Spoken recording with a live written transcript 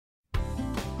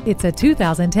It's a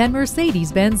 2010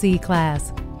 Mercedes-Benz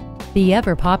E-Class. The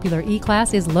ever-popular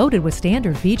E-Class is loaded with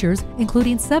standard features,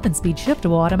 including 7-speed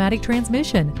shiftable automatic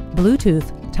transmission,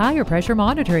 Bluetooth, tire pressure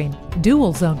monitoring,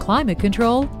 dual-zone climate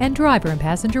control, and driver and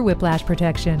passenger whiplash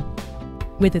protection.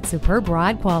 With its superb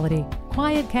ride quality,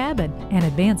 quiet cabin, and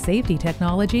advanced safety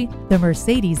technology, the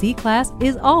Mercedes E-Class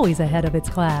is always ahead of its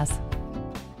class.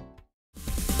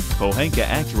 Pohanka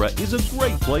Acura is a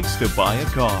great place to buy a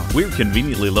car. We're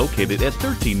conveniently located at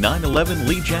 13911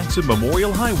 Lee Jackson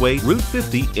Memorial Highway, Route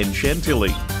 50 in Chantilly.